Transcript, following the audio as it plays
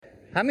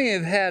How many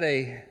have had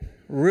a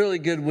really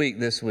good week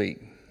this week?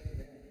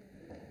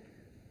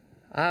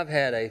 I've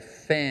had a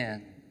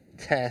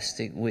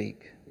fantastic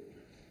week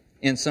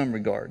in some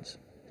regards.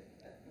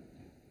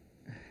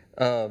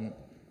 My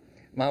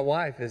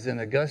wife is in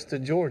Augusta,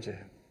 Georgia,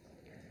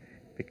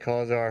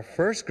 because our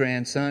first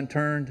grandson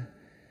turned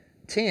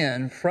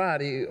 10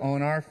 Friday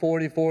on our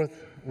 44th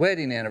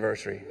wedding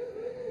anniversary.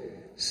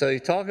 So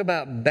you talk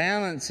about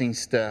balancing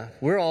stuff.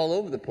 We're all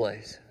over the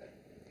place.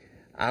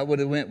 I would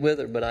have went with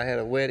her, but I had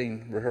a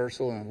wedding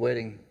rehearsal and a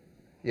wedding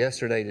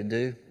yesterday to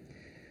do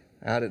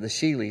out at the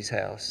Sheely's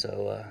house.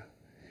 So,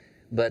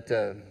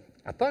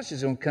 I thought she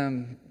was going to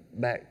come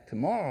back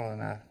tomorrow,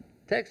 and I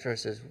texted her. I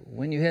says,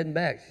 "When you heading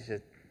back?" She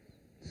said,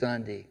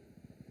 "Sunday."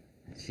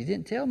 She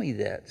didn't tell me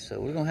that, so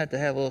we're going to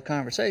have a little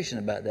conversation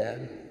about that,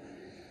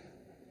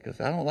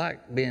 because I don't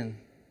like being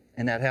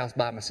in that house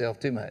by myself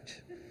too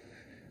much.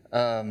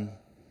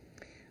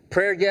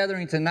 Prayer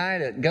gathering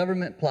tonight at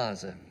Government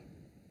Plaza.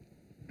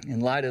 In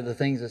light of the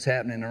things that's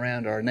happening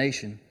around our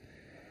nation,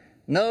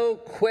 no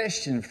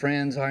question,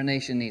 friends, our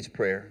nation needs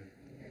prayer.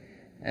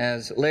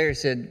 As Larry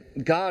said,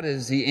 God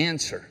is the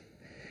answer.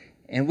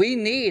 And we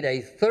need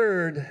a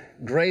third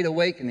great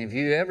awakening. If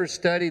you ever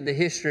studied the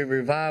history of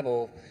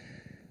revival,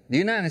 the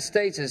United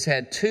States has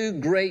had two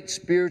great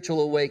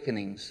spiritual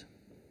awakenings.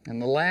 And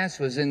the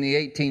last was in the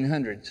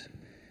 1800s.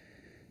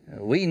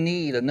 We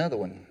need another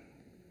one.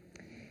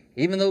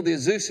 Even though the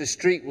Azusa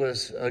Street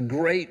was a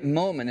great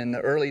moment in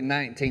the early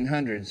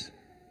 1900s,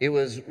 it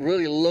was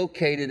really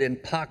located in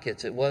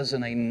pockets. It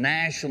wasn't a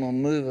national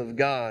move of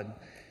God.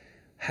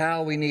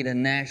 How we need a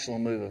national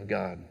move of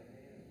God.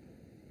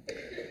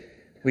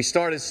 We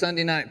started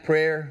Sunday night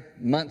prayer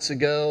months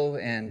ago,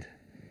 and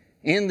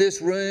in this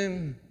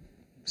room,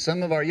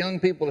 some of our young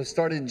people have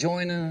started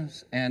joining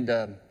us, and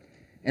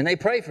they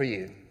pray for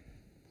you.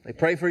 They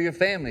pray for your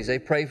families. They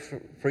pray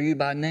for you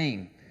by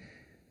name.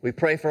 We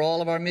pray for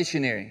all of our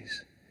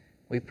missionaries.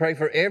 We pray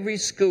for every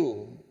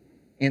school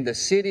in the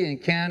city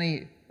and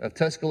county of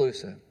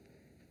Tuscaloosa.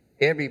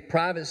 Every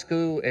private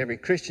school, every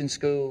Christian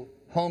school,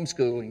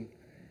 homeschooling.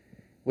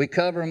 We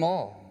cover them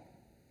all.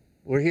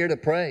 We're here to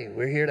pray.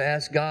 We're here to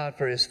ask God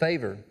for His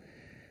favor.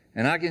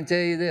 And I can tell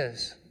you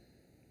this.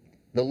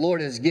 The Lord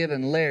has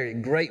given Larry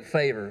great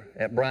favor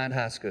at Bryant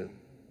High School.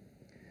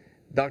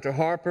 Dr.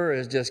 Harper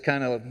has just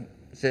kind of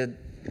said,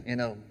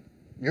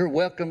 you're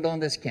welcomed on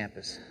this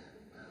campus.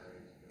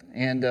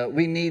 And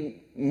we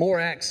need more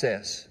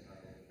access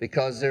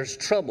because there's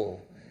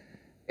trouble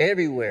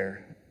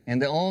everywhere.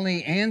 And the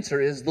only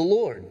answer is the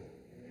Lord.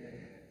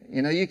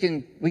 We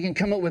can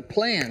come up with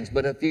plans,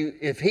 but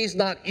if He's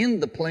not in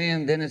the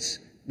plan, then it's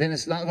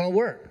not going to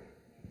work.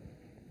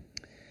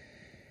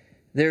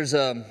 There's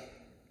a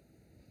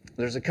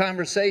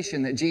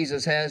conversation that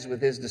Jesus has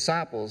with His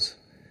disciples,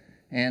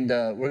 and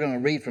we're going to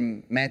read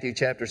from Matthew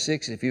chapter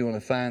 6 if you want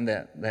to find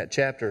that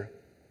chapter.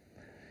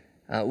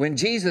 When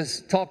Jesus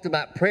talked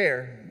about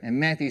prayer in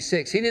Matthew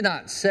 6, He did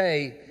not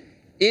say,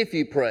 if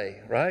you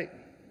pray, right?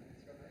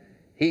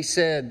 He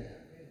said,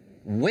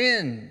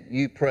 when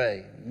you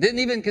pray. Didn't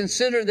even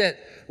consider that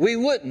we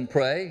wouldn't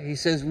pray. He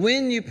says,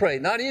 when you pray.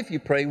 Not if you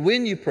pray,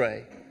 when you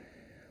pray.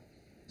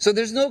 So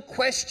there's no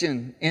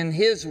question in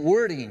His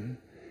wording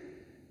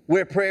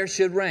where prayer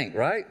should rank,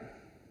 right?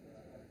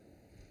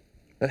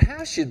 But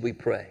how should we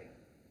pray?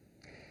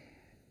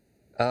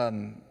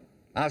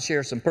 I'll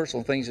share some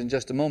personal things in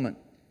just a moment.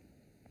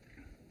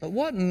 But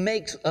what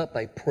makes up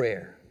a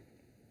prayer?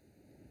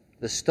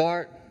 The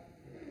start,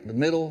 the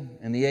middle,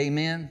 and the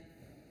amen?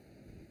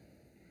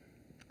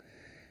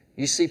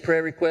 You see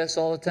prayer requests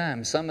all the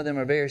time. Some of them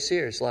are very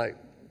serious, like,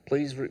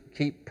 please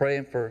keep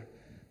praying for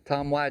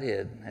Tom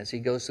Whitehead as he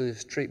goes through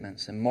his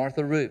treatments. And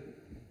Martha Root,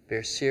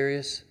 very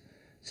serious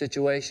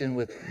situation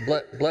with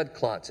blood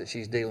clots that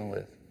she's dealing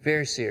with.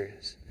 Very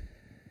serious.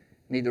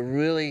 Need to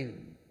really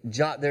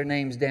jot their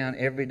names down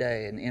every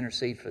day and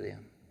intercede for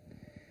them.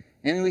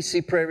 And we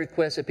see prayer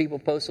requests that people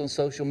post on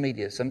social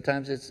media.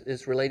 Sometimes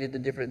it's related to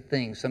different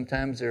things.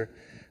 Sometimes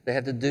they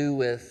have to do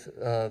with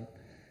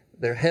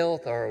their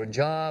health or a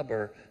job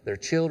or their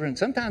children.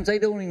 Sometimes they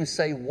don't even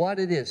say what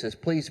it is. It says,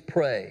 please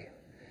pray.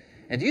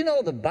 And do you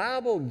know the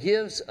Bible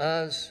gives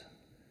us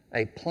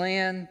a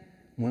plan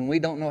when we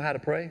don't know how to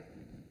pray?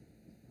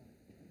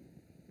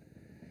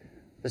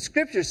 The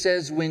Scripture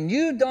says when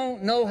you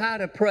don't know how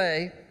to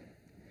pray,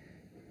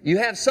 you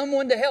have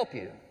someone to help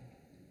you.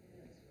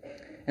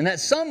 And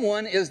that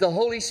someone is the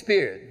Holy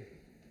Spirit.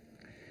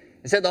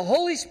 It said the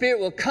Holy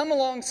Spirit will come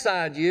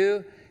alongside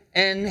you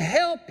and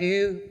help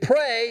you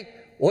pray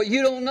what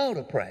you don't know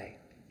to pray.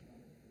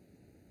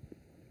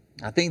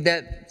 I think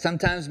that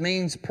sometimes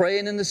means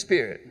praying in the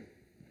Spirit.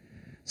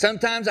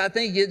 Sometimes I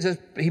think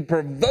He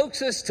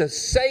provokes us to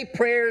say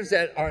prayers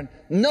that are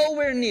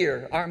nowhere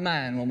near our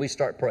mind when we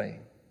start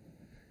praying.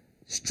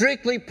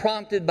 Strictly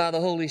prompted by the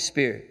Holy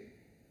Spirit.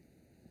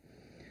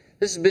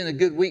 This has been a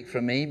good week for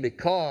me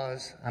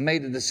because I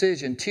made a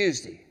decision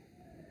Tuesday.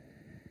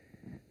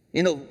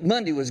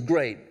 Monday was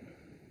great.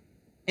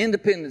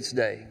 Independence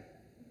Day.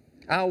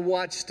 I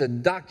watched a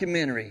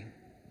documentary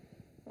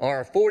or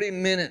a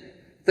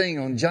 40-minute thing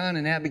on John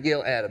and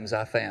Abigail Adams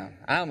I found.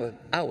 I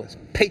was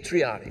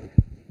patriotic.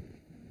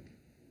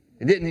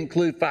 It didn't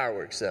include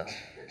fireworks, though.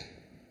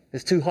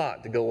 It's too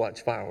hot to go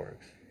watch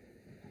fireworks.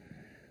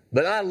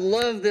 But I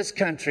love this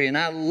country, and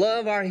I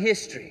love our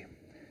history.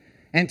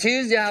 And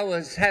Tuesday, I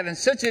was having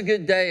such a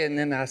good day, and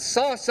then I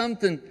saw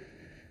something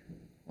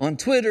on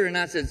Twitter, and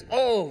I said,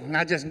 oh, and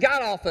I just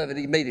got off of it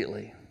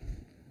immediately.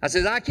 I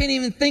said, I can't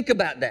even think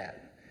about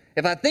that.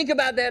 If I think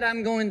about that,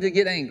 I'm going to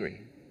get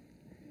angry.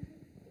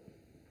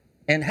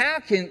 And how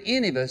can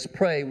any of us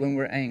pray when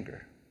we're angry?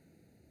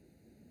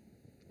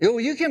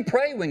 You can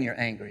pray when you're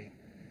angry.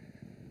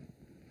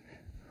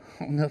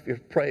 I don't know if you're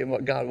praying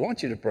what God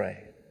wants you to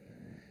pray.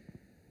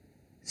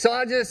 So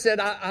I just said,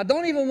 I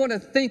don't even want to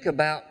think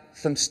about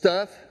some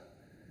stuff.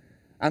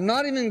 I'm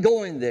not even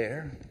going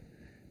there.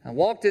 I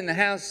walked in the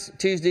house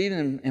Tuesday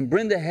evening, and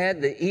Brenda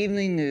had the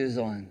evening news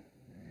on.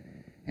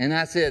 And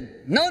I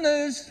said, no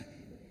news.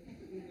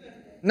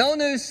 No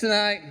news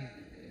tonight.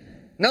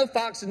 No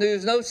Fox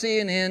News, no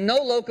CNN, no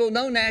local,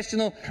 no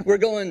national. We're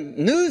going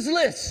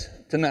newsless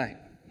tonight.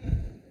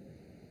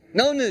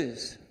 No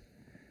news.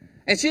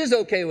 And she's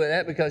okay with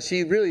that because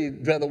she'd really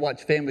rather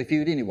watch Family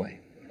Feud anyway.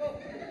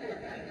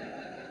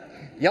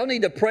 Y'all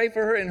need to pray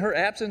for her in her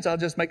absence. I'll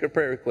just make her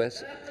prayer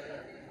request.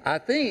 I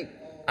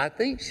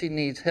think she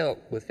needs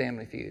help with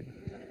Family Feud.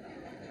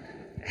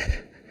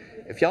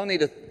 If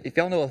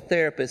y'all know a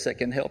therapist that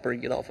can help her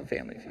get off of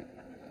Family Feud.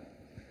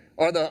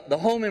 Or the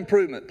home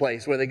improvement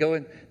place where they go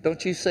in,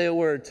 don't you say a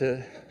word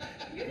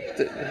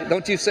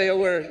don't you say a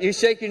word. You're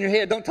shaking your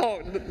head. Don't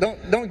talk.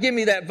 Don't give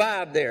me that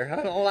vibe there.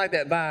 I don't like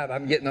that vibe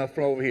I'm getting up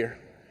from over here.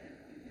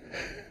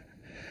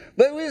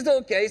 But it was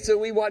okay. So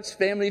we watched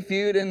Family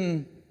Feud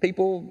and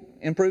people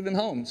improving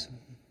homes.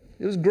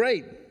 It was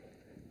great.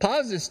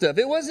 Positive stuff.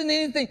 It wasn't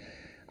anything.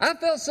 I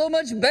felt so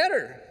much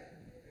better.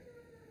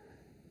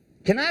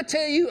 Can I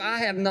tell you, I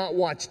have not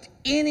watched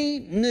any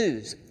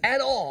news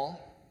at all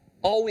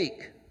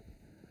week.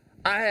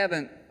 I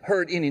haven't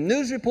heard any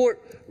news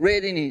report,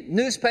 read any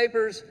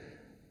newspapers,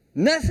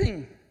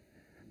 nothing.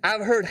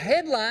 I've heard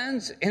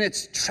headlines, and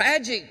it's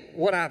tragic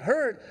what I've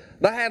heard,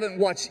 but I haven't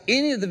watched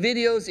any of the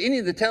videos, any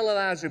of the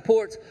televised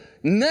reports,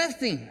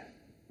 nothing.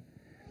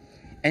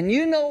 And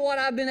you know what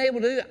I've been able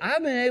to do?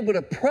 I've been able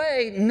to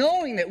pray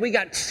knowing that we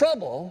got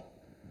trouble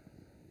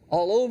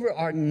all over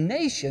our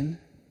nation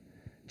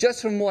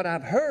just from what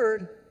I've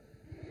heard,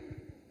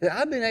 that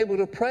I've been able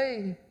to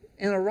pray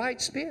in a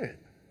right spirit.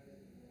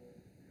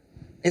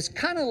 It's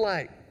kind of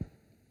like,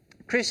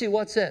 Chrissy,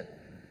 what's that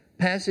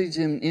passage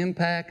in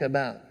Impact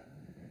about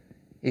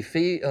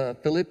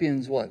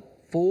Philippians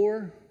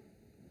 4?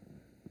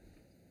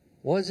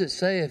 What does it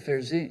say if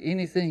there's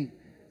anything,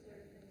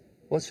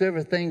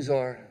 whatsoever things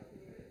are?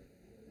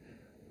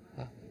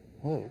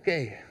 Oh,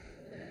 okay.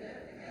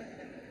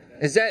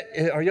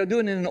 Are y'all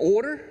doing it in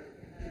order?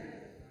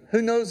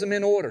 Who knows them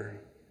in order?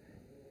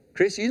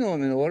 Chris, you know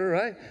them in order,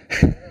 right?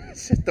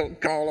 Just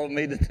don't call on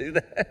me to do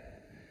that.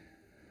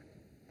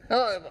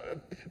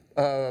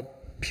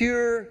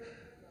 Pure,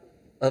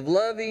 of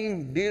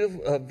loving,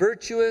 beautiful,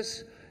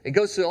 virtuous. It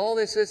goes through all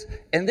this,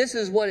 and this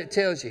is what it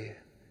tells you.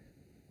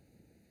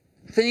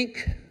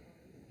 Think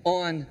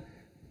on.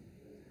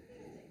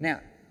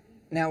 Now,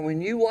 when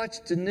you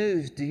watch the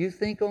news, do you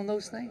think on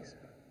those things?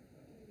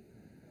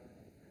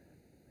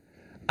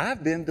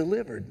 I've been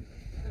delivered.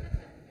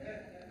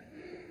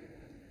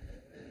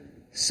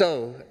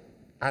 So,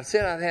 I've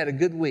said I've had a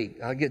good week.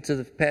 I'll get to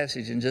the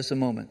passage in just a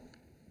moment.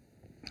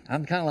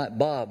 I'm kind of like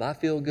Bob. I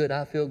feel good.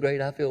 I feel great.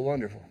 I feel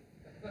wonderful.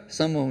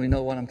 Someone we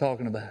know what I'm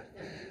talking about.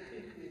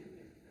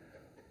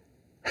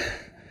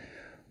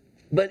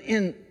 But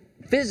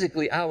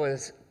physically, I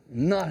was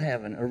not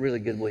having a really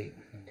good week.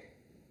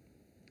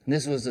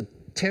 This was a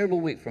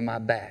terrible week for my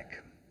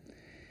back.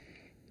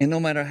 And no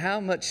matter how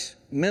much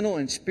mental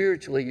and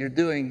spiritually you're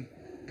doing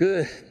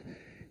good,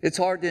 it's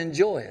hard to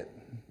enjoy it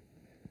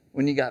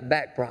when you got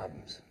back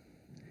problems.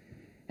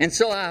 And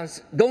so I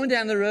was going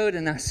down the road,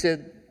 and I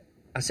said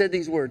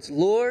these words,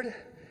 Lord,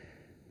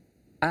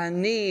 I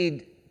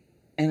need,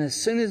 and as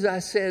soon as I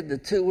said the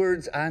two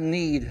words, I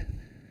need,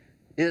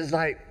 it was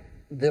like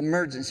the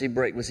emergency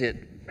brake was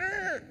hit.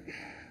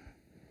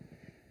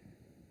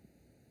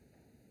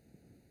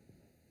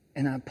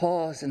 And I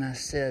paused and I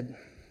said,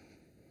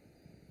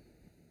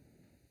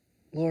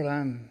 Lord,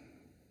 I'm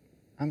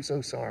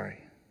so sorry.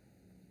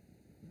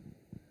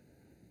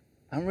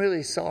 I'm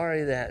really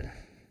sorry that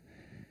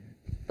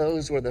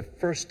those were the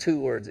first two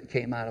words that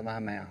came out of my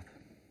mouth.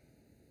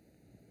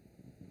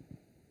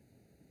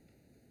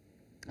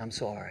 I'm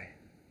sorry.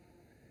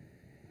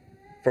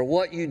 For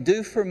what you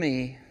do for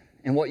me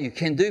and what you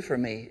can do for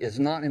me is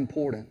not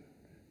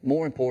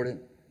more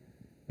important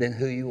than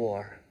who you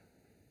are.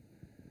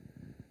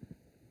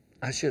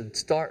 I should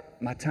start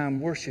my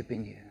time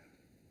worshiping you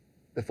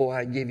before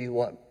I give you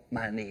what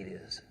my need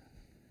is.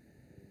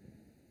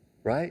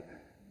 Right?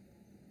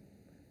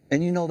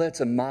 And you know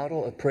that's a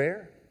model of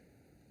prayer.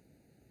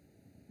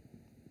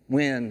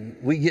 When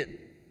we get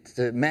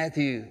to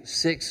Matthew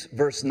 6,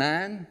 verse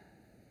 9,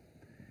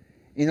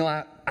 you know,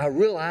 I I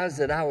realized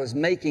that I was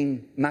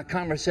making my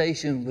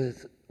conversation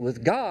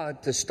with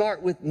God to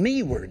start with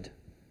me-ward.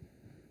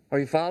 Are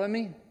you following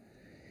me?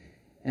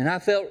 And I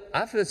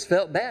just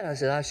felt bad. I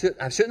said, I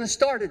shouldn't have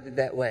started it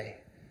that way.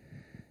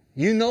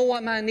 You know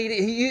what my need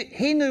is.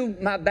 He knew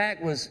my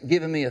back was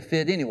giving me a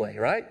fit anyway,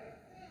 right?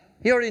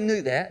 He already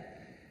knew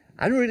that.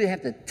 I didn't really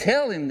have to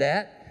tell him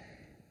that.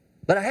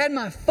 But I had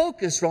my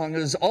focus wrong. It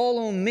was all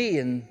on me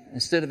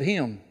instead of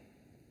him.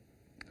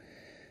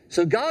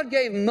 So God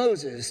gave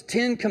Moses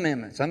 10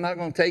 commandments. I'm not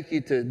going to take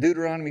you to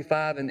Deuteronomy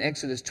 5 and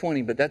Exodus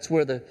 20, but that's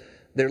where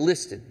they're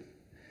listed.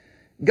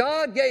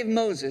 God gave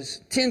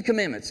Moses 10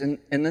 commandments. And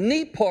the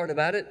neat part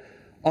about it,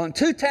 on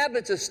 2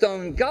 tablets of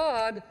stone,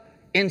 God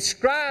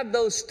inscribed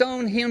those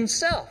stone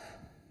himself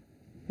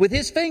with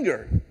his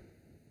finger.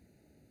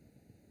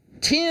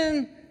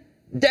 10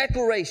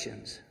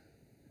 declarations,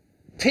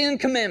 10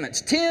 commandments,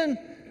 10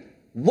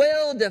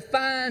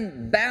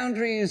 well-defined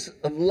boundaries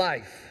of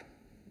life.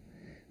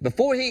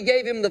 Before he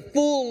gave him the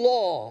full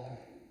law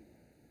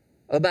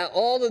about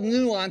all the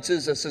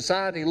nuances of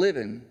society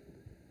living,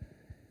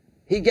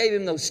 he gave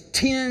him those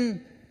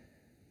 10,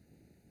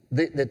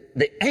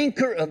 the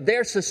anchor of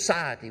their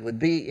society would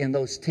be in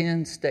those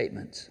 10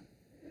 statements.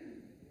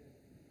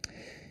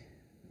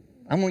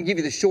 I'm going to give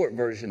you the short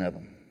version of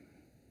them.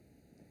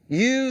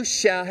 You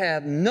shall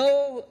have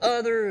no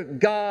other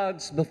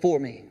gods before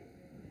me.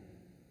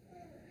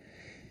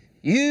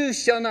 You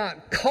shall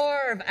not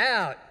carve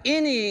out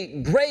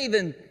any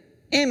graven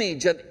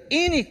image of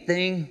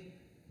anything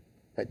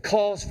that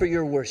calls for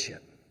your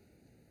worship.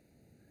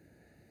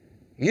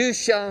 You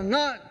shall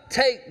not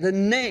take the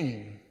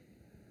name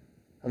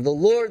of the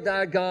Lord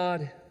thy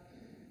God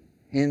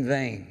in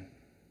vain.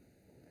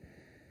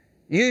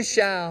 You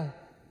shall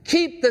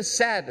keep the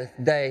Sabbath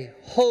day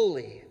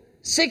holy.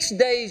 6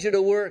 days you're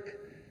to work,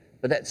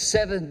 but that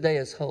 7th day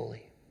is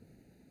holy.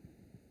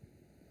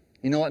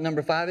 You know what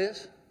number 5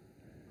 is?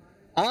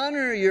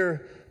 Honor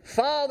your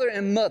father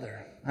and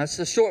mother. That's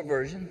the short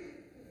version.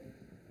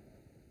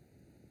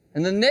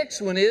 And the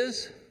next one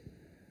is,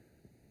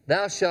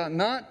 thou shalt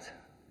not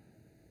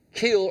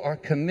kill or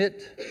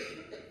commit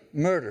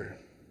murder.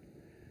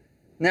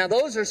 Now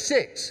those are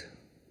 6.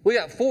 We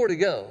got 4 to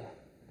go.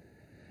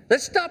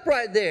 Let's stop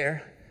right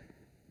there.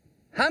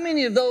 How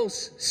many of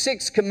those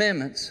 6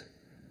 commandments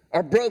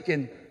are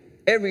broken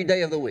every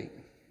day of the week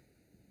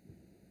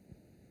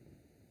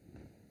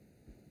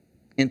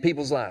in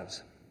people's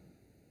lives?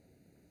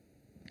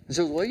 He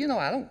says, well,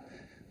 I don't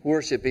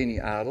worship any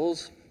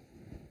idols.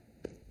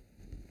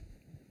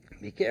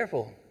 Be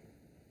careful.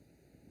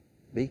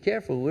 Be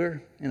careful.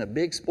 We're in a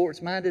big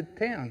sports-minded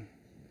town.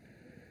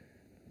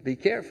 Be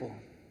careful.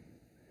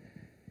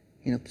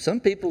 Some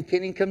people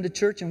can't even come to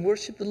church and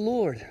worship the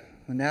Lord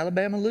when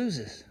Alabama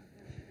loses.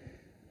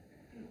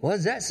 What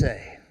does that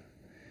say?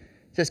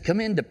 Just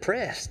come in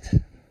depressed.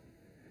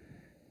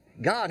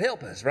 God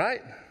help us,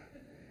 right?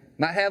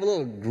 Might have a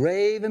little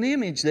graven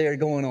image there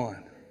going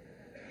on.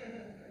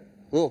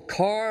 A little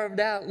carved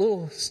out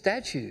little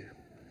statue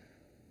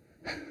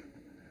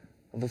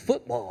of a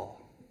football.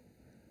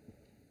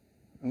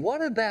 And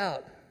what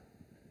about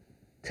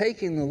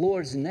taking the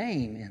Lord's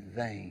name in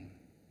vain?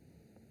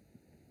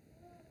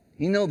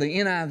 The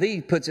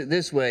NIV puts it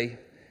this way: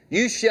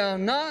 you shall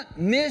not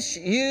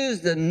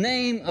misuse the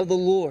name of the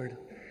Lord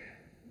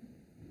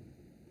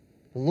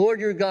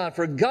your God,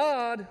 for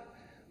God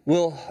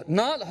will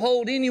not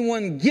hold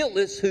anyone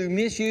guiltless who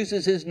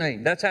misuses his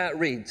name. That's how it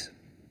reads.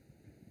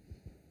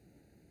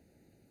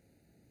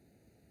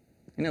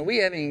 We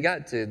haven't even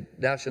got to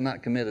thou shalt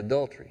not commit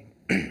adultery,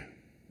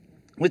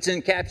 which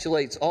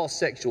encapsulates all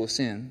sexual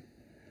sin.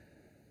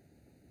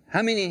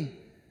 How many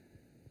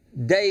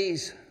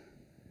days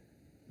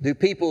do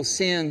people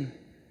sin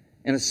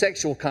in a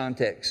sexual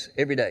context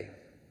every day?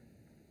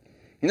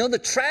 The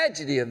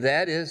tragedy of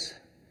that is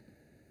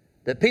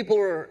that people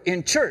are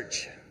in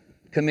church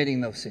committing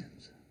those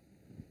sins.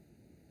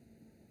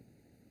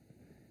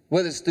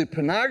 Whether it's through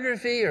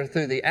pornography or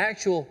through the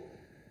actual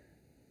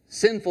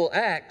sinful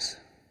acts,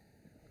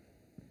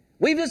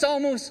 we've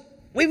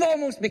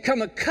almost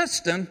become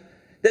accustomed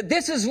that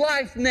this is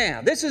life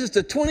now. This is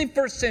the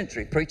 21st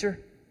century, preacher.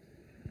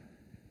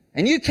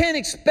 And you can't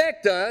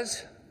expect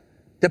us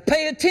to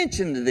pay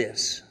attention to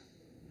this.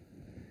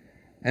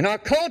 And our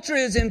culture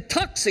is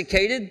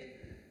intoxicated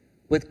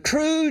with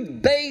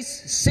crude,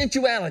 base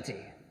sensuality.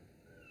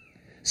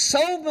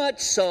 So much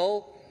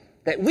so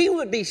that we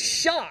would be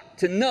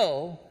shocked to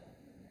know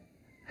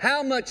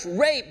how much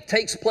rape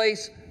takes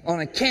place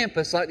on a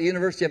campus like the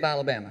University of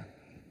Alabama.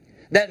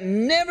 That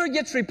never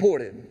gets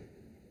reported.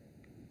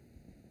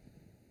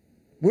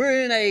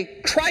 We're in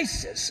a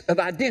crisis of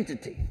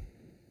identity.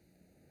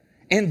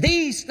 And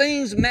these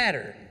things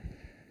matter.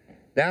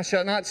 Thou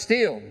shalt not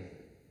steal.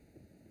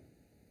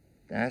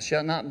 Thou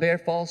shalt not bear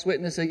false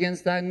witness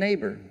against thy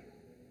neighbor.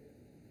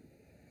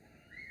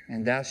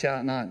 And thou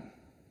shalt not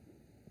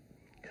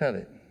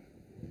covet.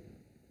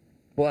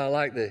 Boy, I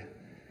like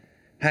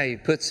how he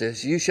puts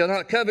this. You shall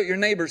not covet your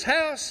neighbor's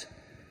house,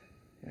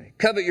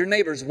 covet your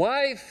neighbor's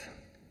wife,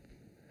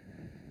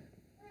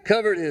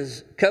 covet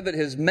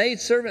his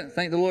maidservant.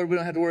 Thank the Lord we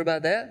don't have to worry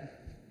about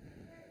that.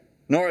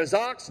 Nor his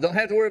ox, don't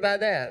have to worry about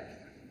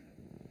that.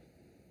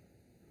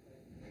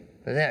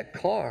 But that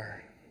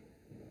car,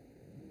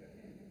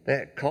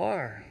 that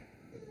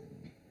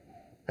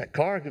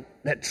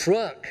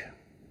truck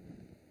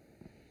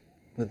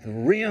with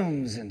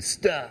rims and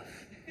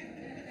stuff.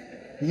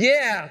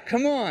 Yeah,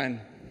 come on.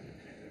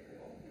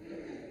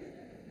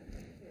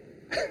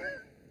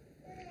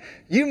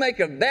 You make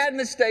a bad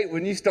mistake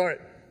when you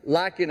start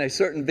liking a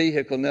certain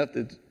vehicle enough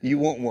that you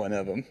want one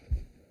of them.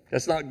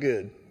 That's not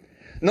good.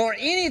 Nor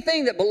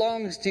anything that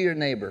belongs to your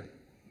neighbor.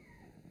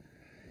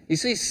 You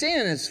see,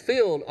 sin has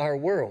filled our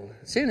world.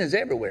 Sin is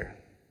everywhere.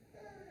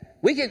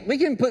 We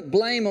can put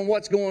blame on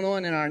what's going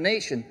on in our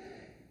nation,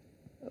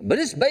 but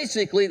it's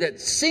basically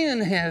that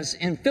sin has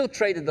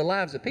infiltrated the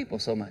lives of people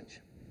so much.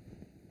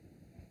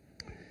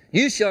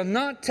 You shall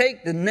not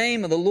take the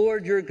name of the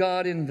Lord your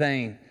God in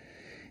vain.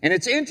 And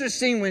it's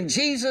interesting when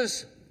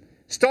Jesus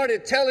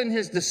started telling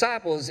his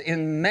disciples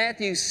in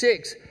Matthew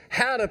 6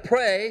 how to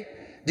pray,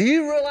 do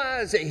you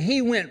realize that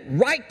he went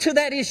right to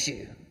that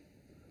issue?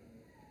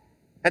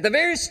 At the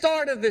very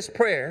start of this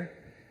prayer,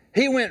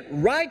 he went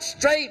right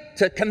straight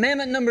to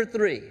commandment number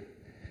 3.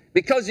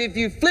 Because if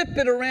you flip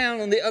it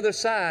around on the other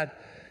side,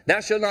 thou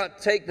shalt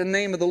not take the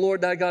name of the Lord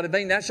thy God in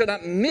vain. Thou shalt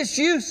not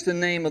misuse the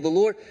name of the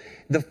Lord.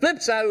 The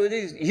flip side of it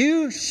is,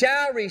 you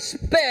shall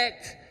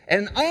respect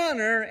and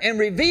honor and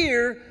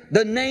revere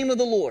the name of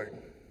the Lord.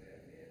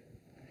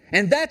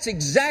 And that's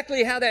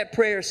exactly how that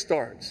prayer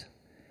starts.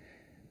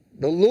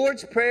 The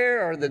Lord's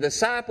Prayer or the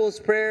disciples'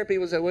 prayer,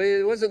 people say, well,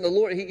 it wasn't the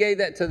Lord, he gave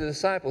that to the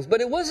disciples.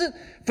 But it wasn't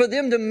for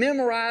them to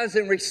memorize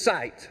and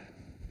recite.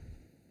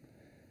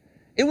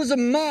 It was a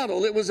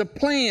model, it was a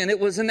plan, it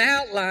was an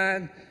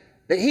outline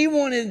that he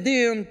wanted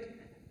them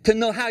to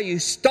know how you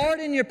start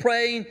in your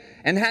praying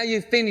and how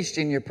you finished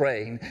in your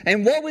praying.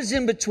 And what was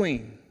in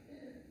between.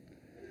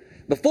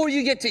 Before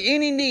you get to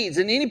any needs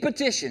and any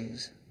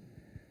petitions,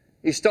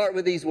 you start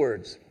with these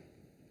words.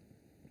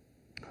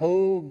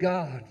 Oh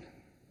God,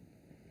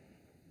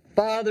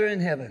 Father in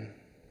heaven,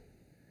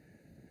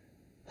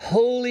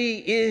 holy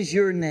is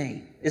your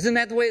name. Isn't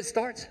that the way it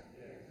starts?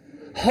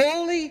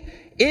 Holy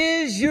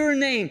is your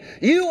name.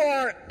 You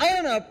are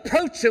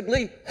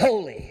unapproachably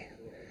holy.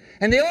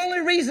 And the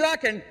only reason I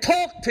can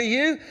talk to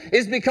you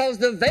is because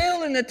the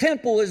veil in the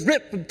temple is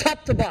ripped from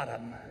top to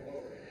bottom.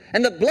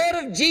 And the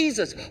blood of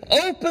Jesus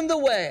opened the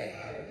way,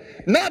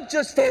 not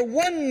just for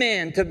one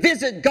man to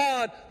visit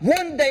God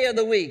one day of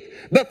the week,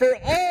 but for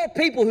all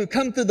people who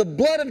come through the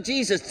blood of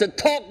Jesus to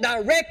talk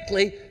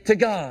directly to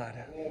God.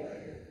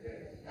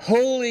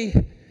 Holy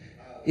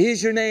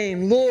is your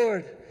name.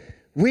 Lord,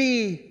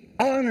 we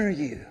honor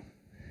you.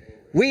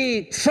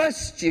 We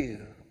trust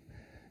you.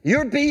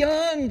 You're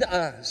beyond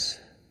us.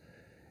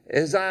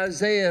 As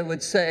Isaiah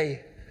would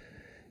say,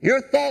 your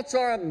thoughts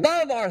are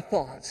above our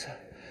thoughts.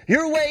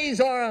 Your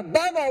ways are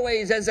above our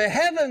ways. As the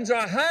heavens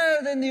are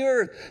higher than the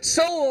earth,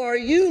 so are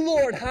you,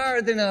 Lord,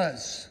 higher than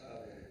us.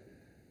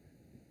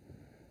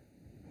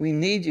 We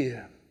need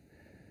you.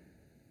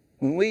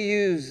 When we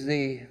use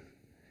the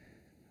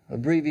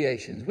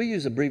abbreviations, we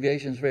use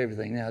abbreviations for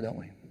everything now, don't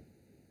we?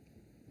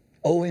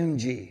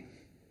 OMG.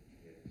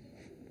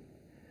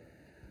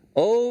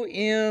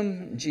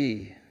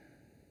 OMG.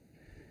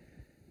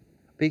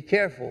 Be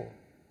careful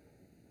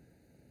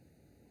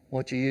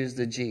what you use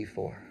the G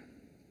for.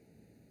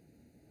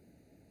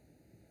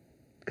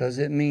 Because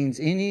it means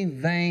any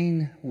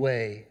vain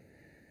way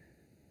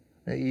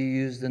that you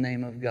use the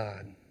name of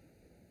God.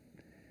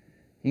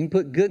 You can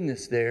put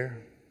goodness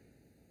there,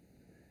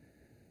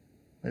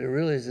 but it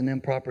really is an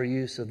improper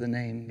use of the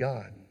name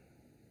God.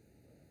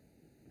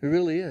 It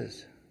really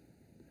is.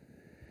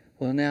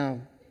 Well,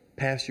 now,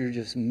 Pastor, you're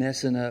just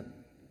messing up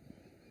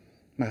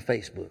my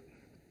Facebook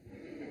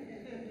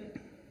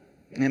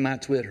and my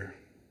Twitter.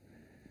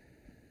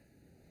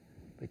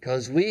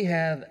 Because we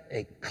have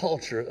a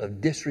culture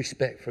of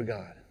disrespect for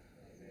God.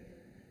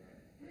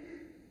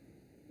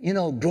 You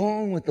know,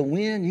 Gone with the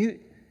Wind,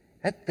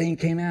 that thing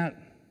came out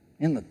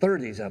in the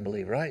 30s, I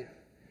believe, right?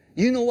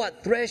 You know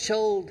what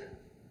threshold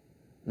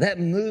that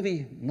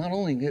movie, not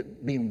only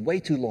it being way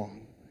too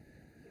long,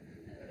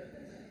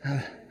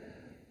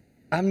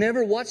 I've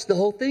never watched the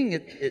whole thing.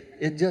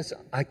 It just,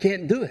 I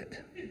can't do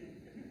it.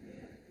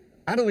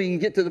 I don't even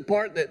get to the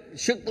part that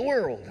shook the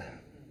world.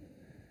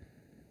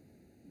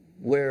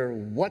 Where,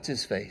 what's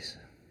his face?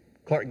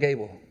 Clark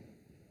Gable.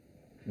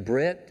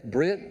 Rhett.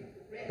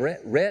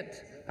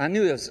 I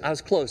knew I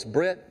was close.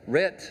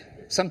 Rhett,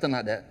 something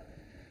like that.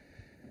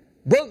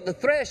 Broke the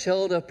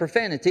threshold of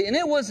profanity, and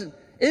it wasn't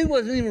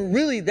even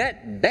really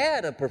that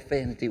bad a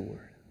profanity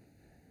word.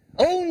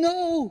 Oh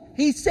no,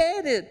 he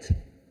said it.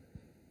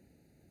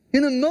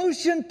 In a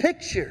motion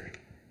picture.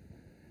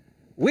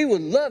 We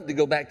would love to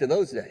go back to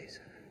those days.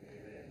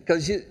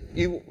 Because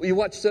you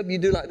watch something, you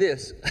do like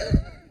this.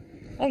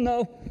 Oh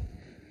no.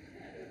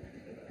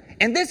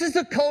 And this is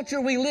the culture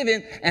we live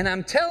in. And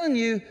I'm telling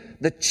you,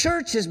 the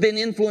church has been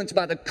influenced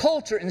by the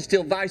culture and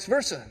still vice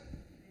versa.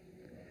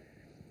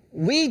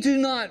 We do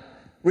not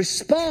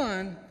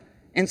respond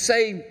and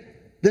say,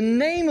 the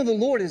name of the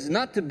Lord is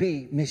not to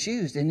be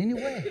misused in any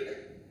way.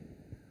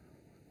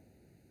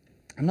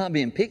 I'm not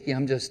being picky.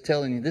 I'm just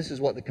telling you this is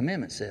what the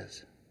commandment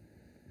says.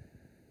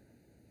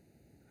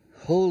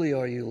 Holy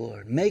are you,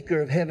 Lord,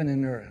 maker of heaven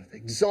and earth,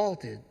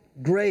 exalted,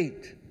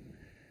 great,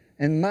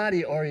 and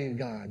mighty are you,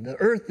 God. The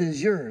earth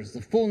is yours,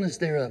 the fullness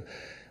thereof.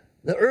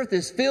 The earth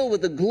is filled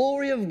with the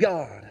glory of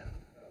God.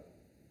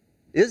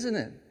 Isn't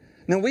it?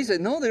 Now we say,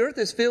 no, the earth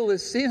is filled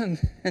with sin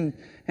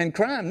and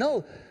crime.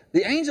 No,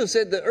 the angel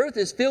said the earth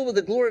is filled with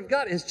the glory of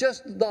God. It's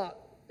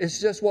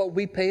just what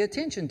we pay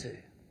attention to.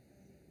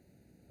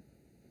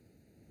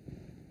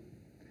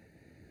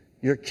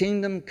 Your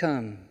kingdom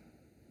come.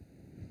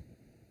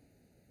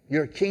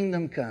 Your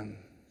kingdom come.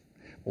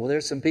 Well,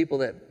 there's some people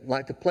that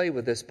like to play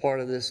with this part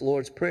of this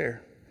Lord's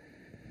Prayer.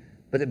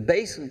 But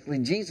basically,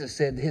 Jesus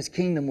said his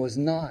kingdom was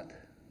not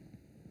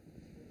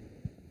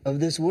of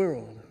this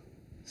world.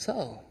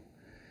 So,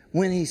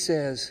 when he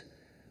says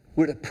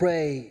we're to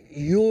pray,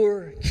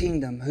 your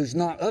kingdom, who's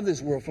not of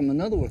this world, from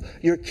another world,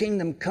 your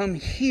kingdom come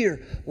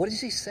here, what is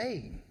he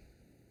saying?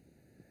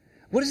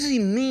 What does he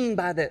mean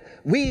by that?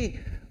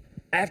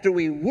 After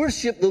we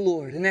worship the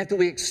Lord and after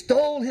we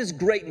extol his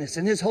greatness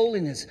and his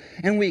holiness,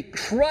 and we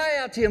cry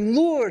out to him,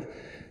 Lord,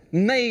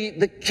 may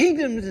the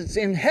kingdom that's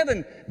in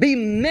heaven be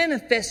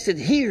manifested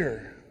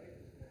here.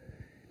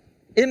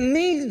 It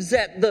means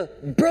that the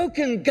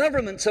broken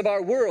governments of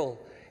our world,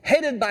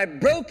 headed by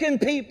broken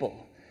people,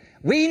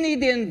 we need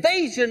the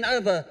invasion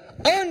of an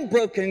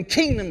unbroken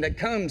kingdom that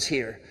comes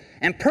here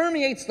and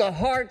permeates the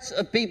hearts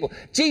of people.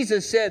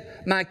 Jesus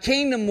said, my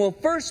kingdom will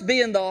first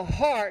be in the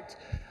heart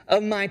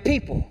of my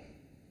people.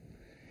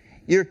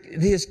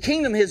 His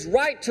kingdom, his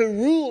right to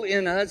rule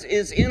in us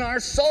is in our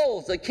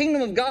souls. The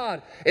kingdom of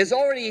God is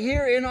already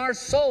here in our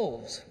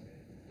souls.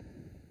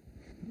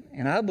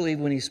 And I believe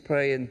when he's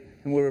praying,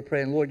 and we were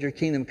praying, Lord, your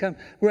kingdom come,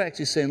 we're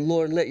actually saying,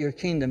 Lord, let your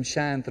kingdom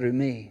shine through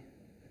me.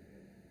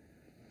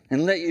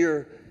 And let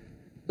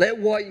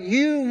what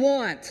you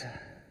want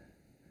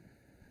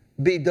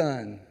be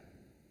done.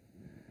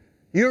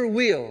 Your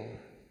will,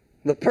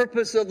 the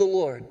purpose of the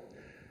Lord,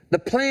 the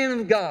plan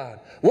of God.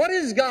 What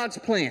is God's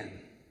plan?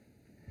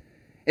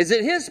 Is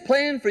it his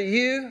plan for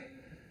you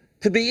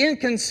to be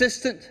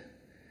inconsistent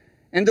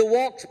and to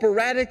walk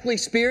sporadically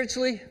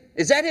spiritually?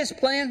 Is that his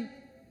plan?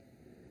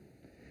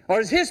 Or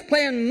is his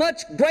plan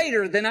much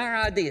greater than our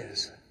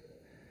ideas?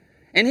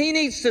 And he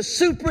needs to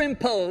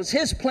superimpose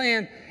his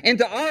plan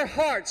into our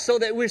hearts so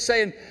that we're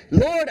saying,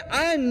 Lord,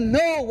 I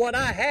know what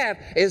I have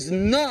is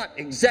not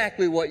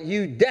exactly what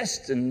you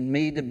destined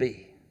me to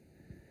be.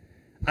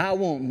 I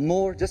want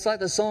more, just like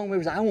the song we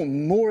were saying, I want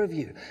more of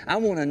you. I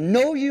want to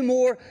know you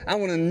more. I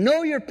want to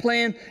know your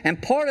plan.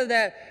 And part of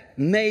that,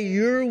 may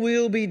your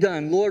will be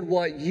done. Lord,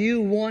 what you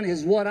want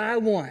is what I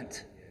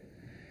want.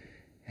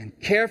 And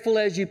careful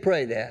as you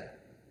pray that.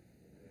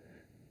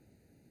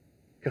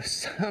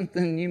 Because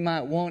something you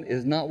might want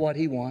is not what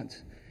he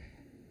wants.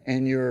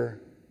 And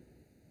you're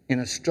in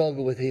a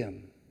struggle with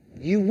him.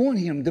 You want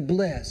him to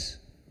bless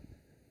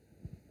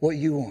what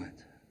you want.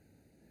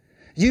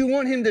 You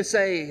want him to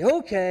say,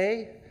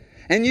 okay.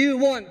 And you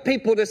want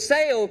people to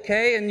say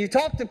okay. And you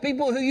talk to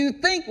people who you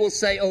think will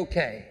say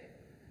okay.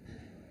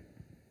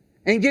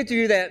 And get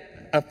you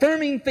that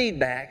affirming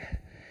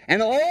feedback.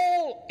 And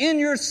all in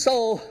your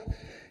soul,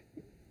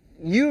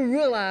 you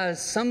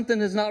realize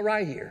something is not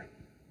right here.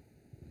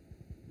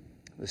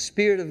 The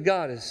Spirit of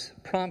God is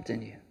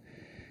prompting you.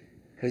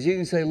 Because you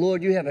can say,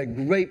 Lord, you have a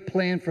great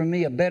plan for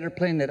me, a better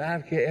plan than I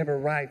could ever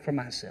write for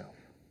myself.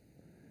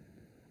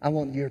 I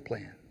want your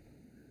plan.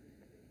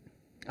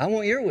 I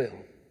want your will.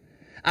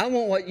 I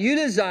want what you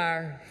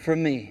desire for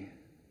me.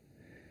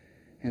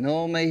 And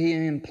oh, may he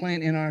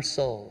implant in our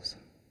souls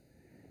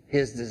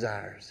his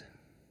desires.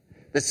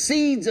 The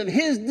seeds of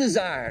his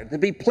desire to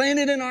be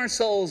planted in our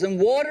souls and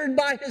watered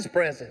by his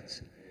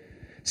presence.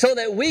 So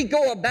that we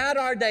go about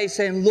our day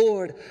saying,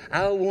 Lord,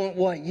 I want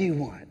what you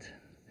want.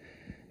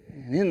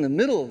 And in the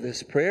middle of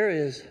this prayer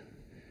is,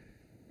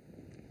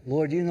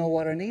 Lord, you know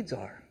what our needs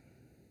are.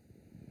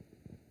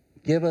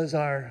 Give us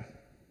our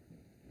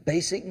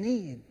basic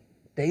need,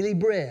 daily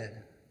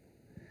bread.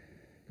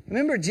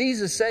 Remember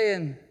Jesus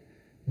saying,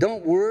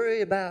 don't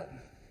worry about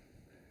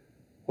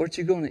what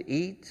you're going to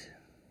eat.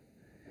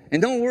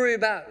 And don't worry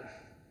about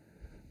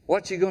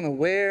what you're going to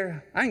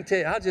wear. I can tell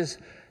you,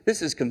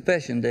 this is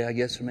confession day, I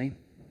guess, for me.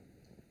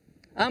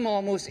 I'm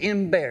almost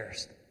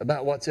embarrassed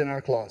about what's in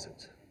our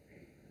closets.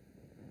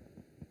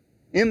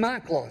 In my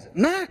closet.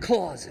 My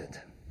closet.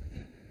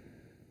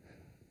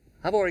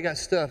 I've already got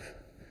stuff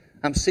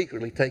I'm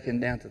secretly taking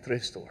down to the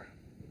thrift store.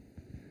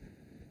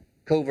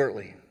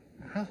 Covertly.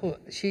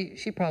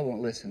 She probably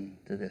won't listen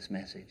to this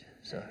message.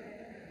 So,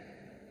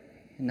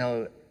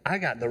 I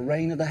got the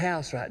reign of the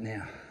house right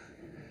now.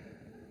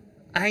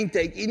 I can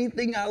take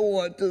anything I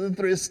want to the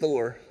thrift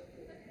store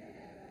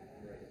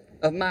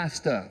of my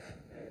stuff.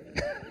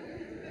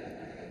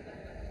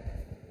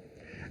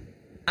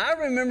 I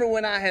remember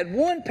when I had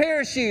one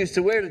pair of shoes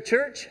to wear to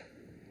church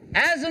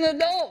as an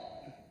adult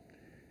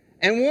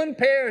and one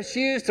pair of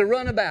shoes to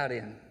run about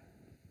in.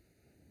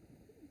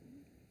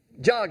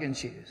 jogging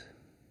shoes.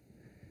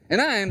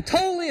 And I am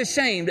totally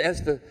ashamed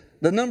as to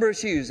the number of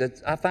shoes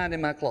that I find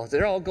in my closet.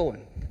 They're all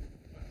going.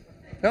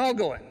 They're all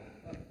going.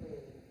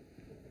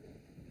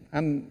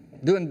 I'm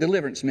doing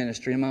deliverance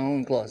ministry in my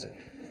own closet.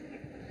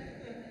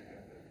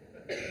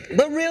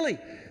 But really,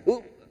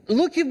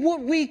 look at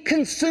what we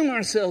consume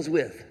ourselves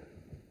with.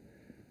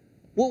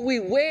 What we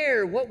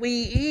wear, what we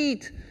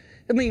eat.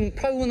 I mean,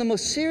 probably one of the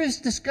most serious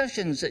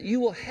discussions that you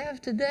will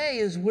have today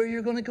is where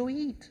you're going to go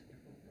eat.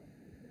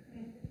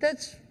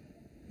 That's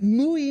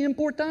muy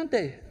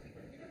importante.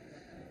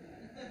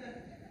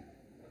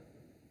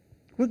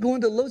 We're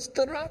going to Los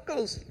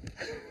Taracos.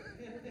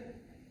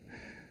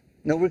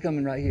 No, we're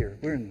coming right here.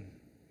 We're in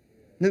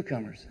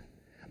newcomers.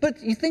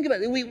 But you think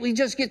about it, we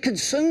just get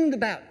consumed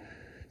about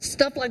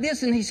stuff like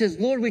this. And he says,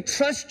 Lord, we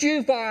trust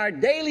you for our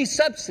daily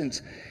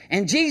substance.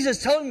 And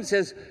Jesus told him,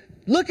 says,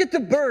 look at the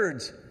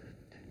birds.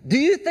 Do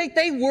you think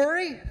they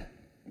worry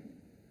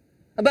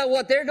about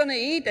what they're going to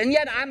eat? And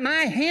yet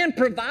my hand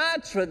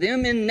provides for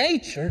them in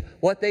nature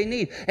what they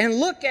need. And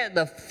look at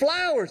the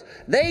flowers.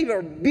 They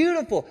are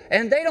beautiful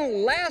and they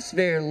don't last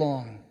very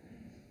long.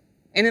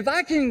 And if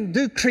I can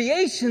do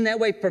creation that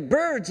way for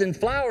birds and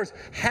flowers,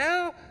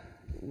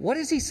 what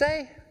does he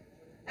say?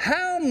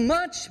 How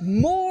much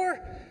more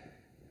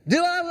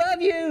do I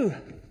love you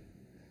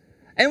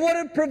and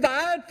want to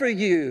provide for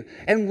you?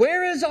 And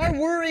where is our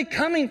worry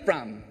coming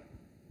from?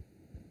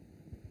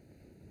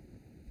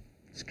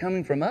 It's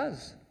coming from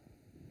us.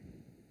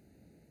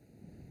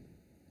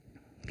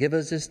 Give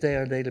us this day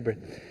our daily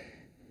bread.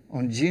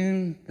 On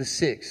June the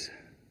 6th,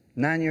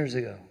 9 years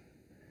ago,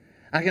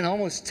 I can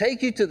almost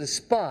take you to the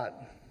spot.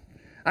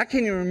 I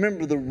can't even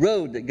remember the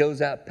road that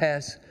goes out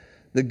past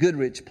the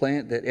Goodrich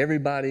plant that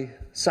everybody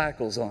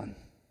cycles on.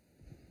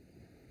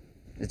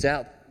 It's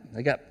out.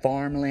 They got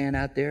farmland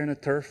out there and a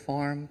turf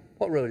farm.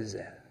 What road is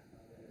that?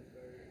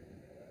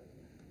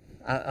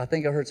 I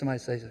think I heard somebody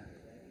say so.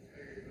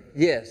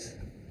 Yes.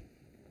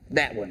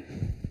 That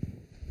one.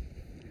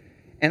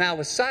 And I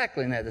was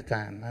cycling at the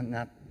time.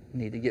 I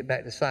need to get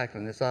back to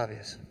cycling, that's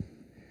obvious.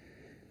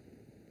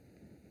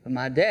 But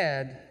my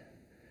dad,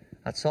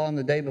 I saw him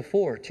the day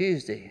before,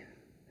 Tuesday.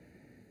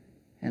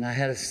 And I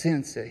had a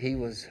sense that he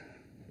was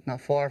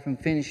not far from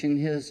finishing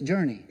his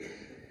journey.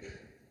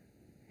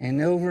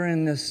 And over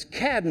in this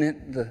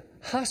cabinet, the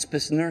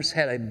hospice nurse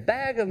had a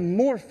bag of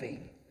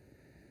morphine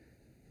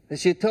that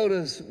she had told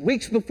us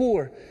weeks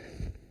before.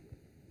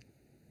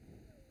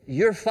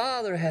 Your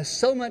father has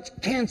so much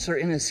cancer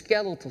in his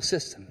skeletal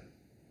system.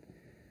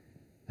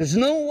 There's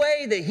no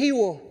way that he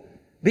will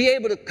be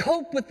able to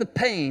cope with the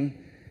pain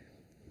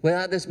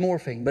without this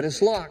morphine. But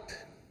it's locked.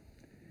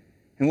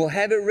 And we'll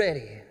have it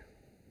ready.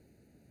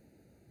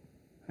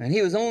 And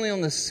he was only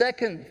on the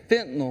second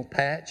fentanyl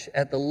patch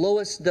at the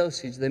lowest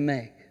dosage they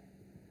make.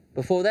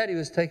 Before that, he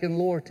was taking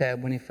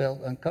Lortab when he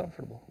felt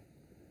uncomfortable.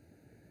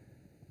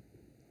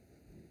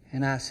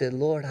 And I said,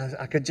 Lord,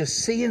 I could just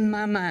see in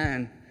my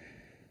mind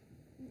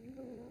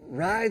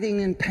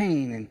writhing in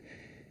pain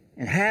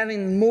and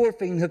having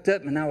morphine hooked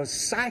up. And I was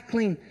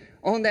cycling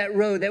on that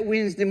road that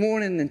Wednesday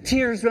morning and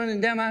tears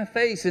running down my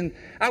face. And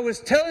I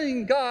was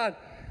telling God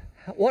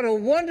what a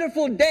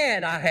wonderful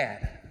dad I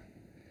had.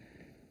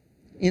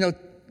 You know,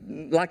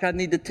 like I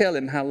need to tell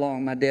him how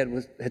long my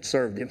dad had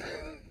served him.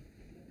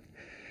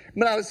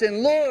 But I was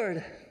saying,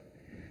 Lord,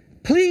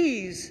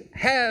 please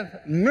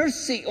have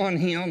mercy on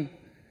him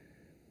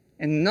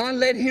and not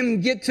let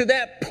him get to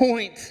that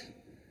point.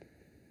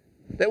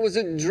 That was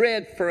a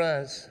dread for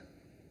us.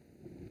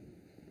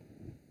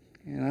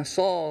 And I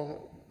saw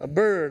a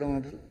bird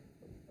on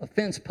a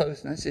fence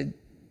post, and I said,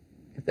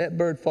 if that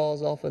bird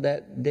falls off of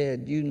that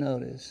dead, you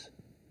notice.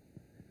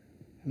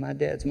 And my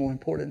dad's more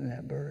important than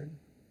that bird.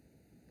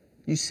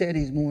 You said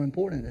he's more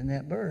important than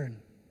that bird.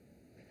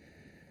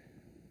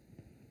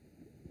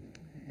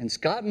 And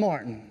Scott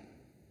Martin,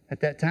 at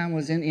that time,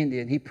 was in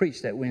India, and he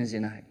preached that Wednesday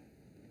night.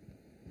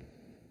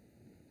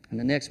 And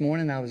the next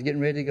morning, I was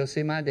getting ready to go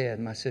see my dad,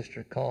 and my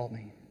sister called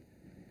me.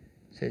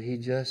 Said he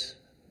just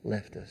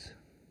left us.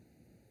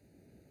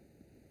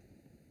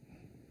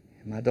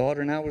 And my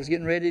daughter and I was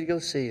getting ready to go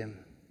see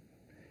him.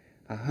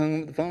 I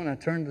hung up the phone. I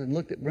turned and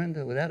looked at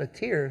Brenda without a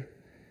tear.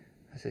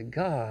 I said,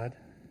 God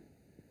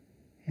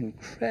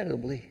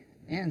incredibly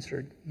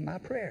answered my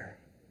prayer.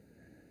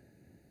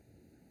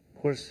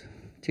 Of course,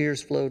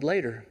 tears flowed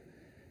later.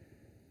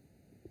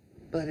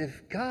 But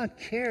if God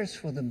cares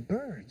for the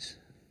birds,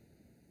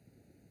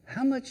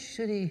 how much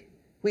should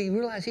we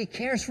realize he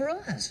cares for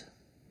us?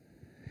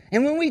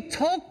 And when we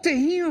talk to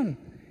him,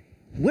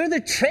 we're the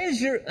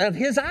treasure of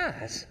his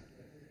eyes.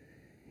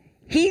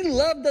 He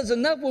loved us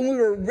enough when we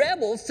were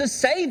rebels to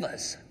save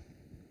us.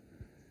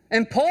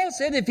 And Paul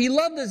said if he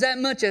loved us that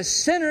much as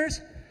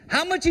sinners,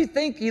 how much you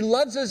think he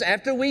loves us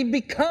after we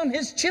become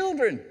his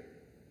children?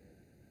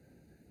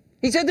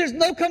 He said there's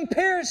no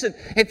comparison.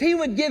 If he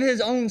would give his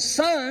own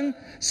son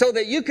so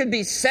that you could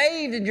be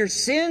saved and your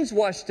sins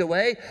washed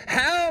away,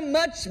 how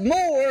much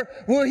more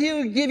will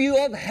he give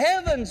you of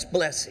heaven's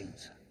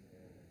blessings?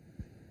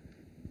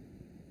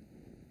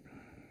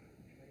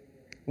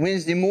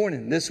 Wednesday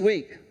morning this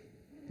week,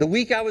 the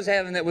week I was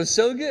having that was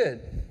so good.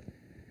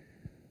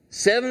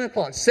 7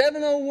 o'clock,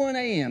 7:01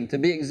 a.m. to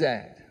be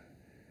exact.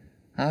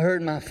 I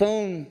heard my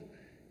phone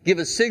give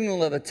a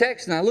signal of a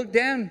text, and I looked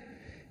down,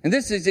 and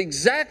this is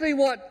exactly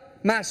what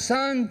my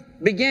son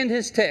began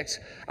his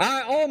text.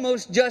 I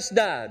almost just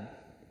died.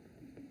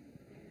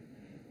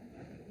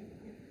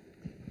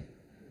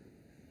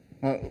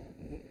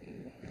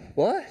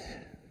 What?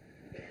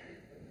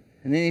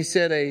 And then he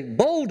said, a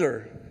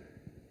boulder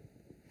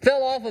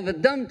fell off of a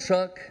dump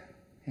truck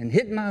and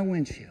hit my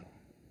windshield.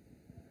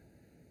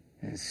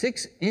 And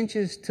 6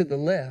 inches to the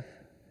left,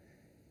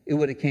 it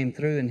would have came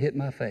through and hit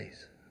my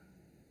face.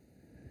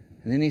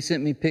 And then he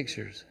sent me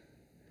pictures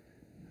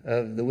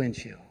of the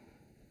windshield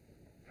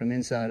from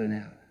inside and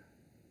out.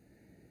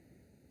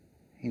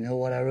 You know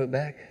what I wrote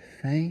back?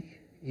 Thank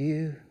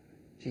you,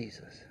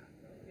 Jesus.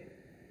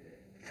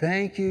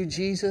 Thank you,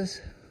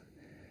 Jesus,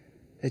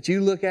 that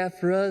you look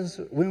after us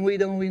when we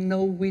don't even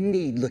know we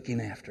need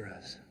looking after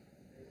us.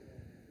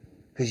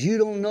 Because you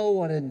don't know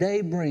what a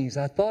day brings.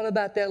 I thought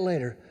about that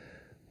later.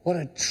 What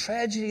a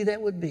tragedy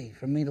that would be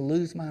for me to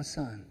lose my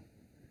son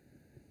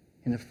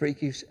in a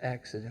freakish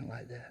accident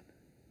like that.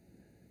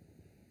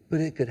 But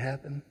it could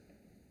happen.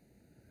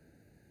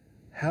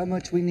 How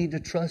much we need to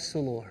trust the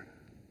Lord.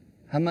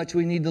 How much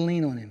we need to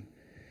lean on Him.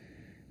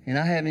 And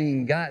I haven't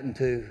even gotten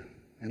to,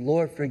 and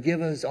Lord,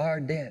 forgive us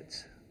our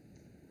debts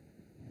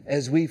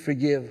as we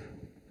forgive.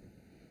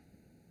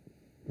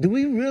 Do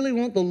we really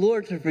want the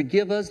Lord to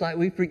forgive us like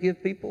we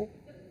forgive people?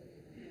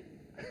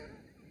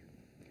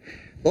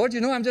 Lord,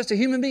 you know I'm just a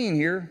human being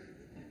here.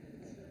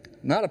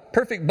 Not a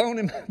perfect bone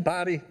in my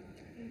body.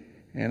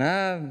 And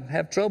I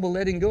have trouble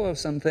letting go of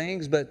some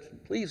things,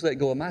 but please let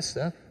go of my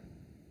stuff.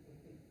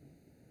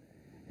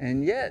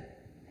 And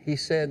yet, He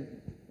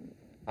said,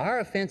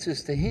 our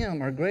offenses to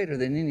Him are greater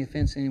than any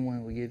offense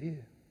anyone will give you.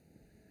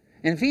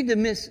 And if He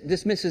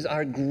dismisses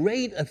our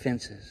great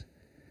offenses,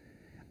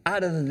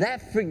 out of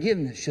that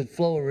forgiveness should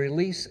flow a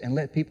release and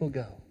let people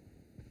go.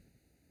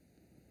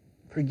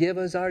 Forgive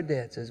us our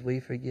debts as we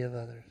forgive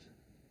others.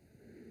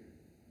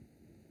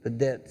 The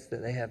debts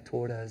that they have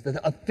toward us, the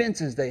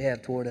offenses they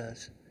have toward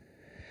us.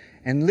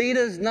 And lead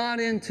us not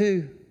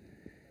into,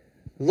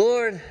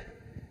 Lord,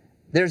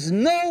 there's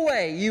no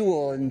way you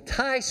will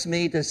entice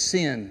me to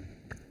sin.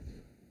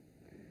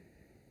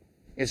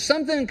 If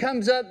something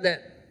comes up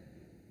that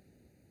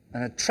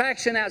an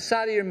attraction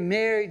outside of your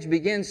marriage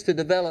begins to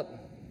develop,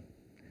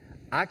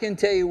 I can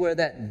tell you where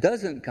that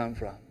doesn't come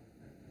from.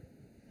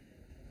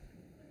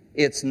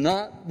 It's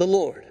not the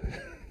Lord.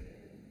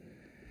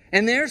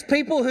 And there's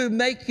people who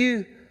make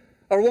you,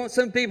 or want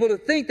some people to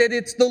think that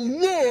it's the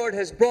Lord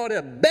has brought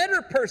a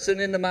better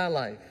person into my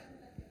life.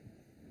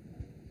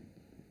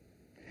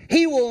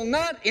 He will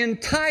not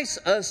entice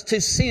us to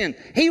sin.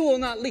 He will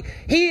not lead.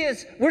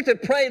 We're to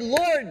pray,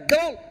 Lord,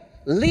 don't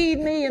lead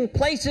me in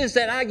places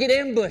that I get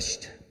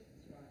ambushed.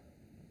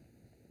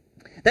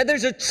 That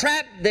there's a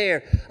trap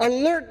there.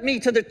 Alert me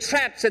to the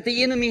traps that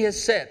the enemy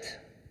has set.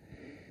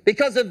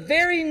 Because the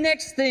very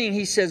next thing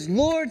He says,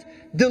 Lord,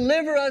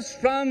 deliver us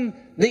from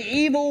the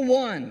evil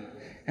one.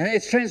 And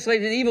it's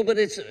translated evil, but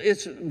it's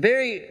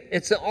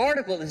the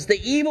article. It's the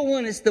evil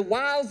one. It's the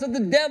wiles of the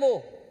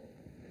devil.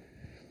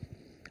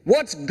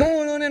 What's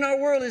going on in our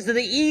world is that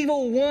the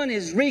evil one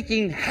is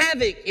wreaking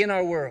havoc in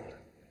our world.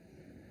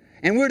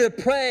 And we're to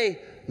pray,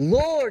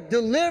 Lord,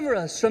 deliver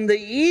us from the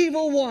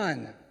evil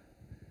one.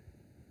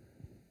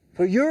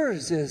 For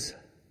yours is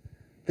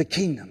the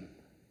kingdom.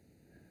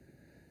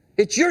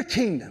 It's your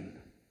kingdom.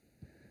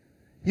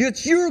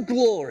 It's your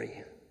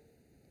glory.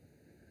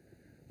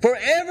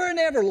 Forever and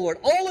ever, Lord.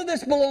 All of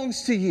this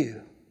belongs to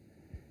you.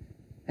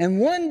 And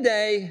one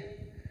day,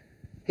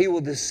 He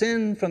will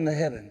descend from the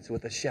heavens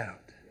with a shout.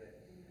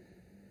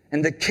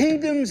 And the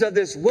kingdoms of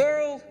this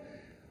world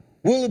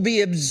will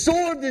be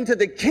absorbed into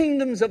the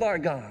kingdoms of our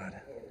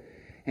God.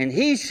 And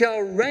He shall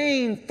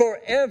reign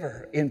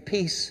forever in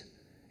peace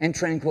and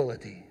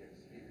tranquility.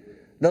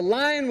 The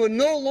lion will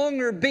no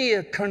longer be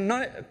a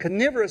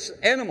carnivorous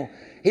animal.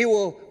 He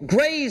will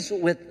graze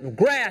with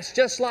grass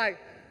just like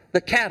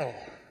the cattle.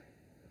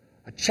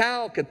 A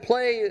child could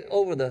play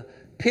over the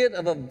pit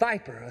of a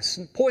viper, a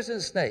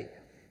poisonous snake.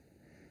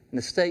 And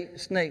the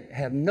snake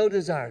have no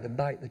desire to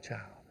bite the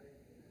child.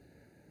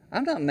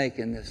 I'm not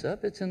making this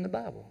up. It's in the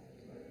Bible.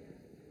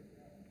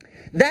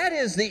 That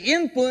is the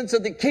influence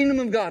of the kingdom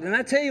of God. And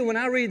I tell you, when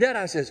I read that,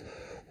 I says,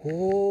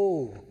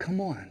 oh, come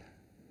on.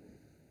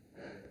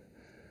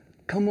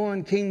 Come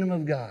on, kingdom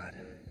of God.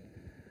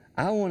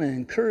 I want to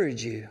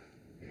encourage you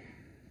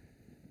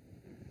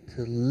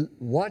to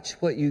watch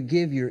what you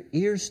give your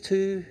ears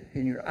to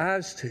and your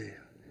eyes to.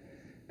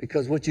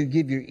 Because what you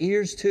give your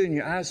ears to and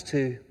your eyes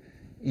to,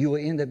 you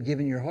will end up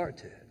giving your heart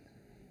to it.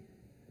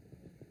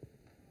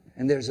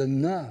 And there's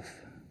enough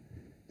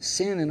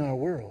sin in our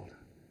world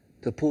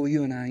to pull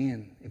you and I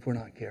in if we're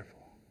not careful.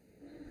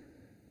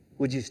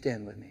 Would you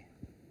stand with me?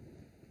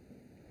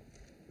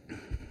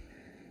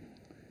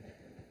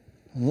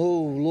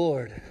 Oh,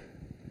 Lord.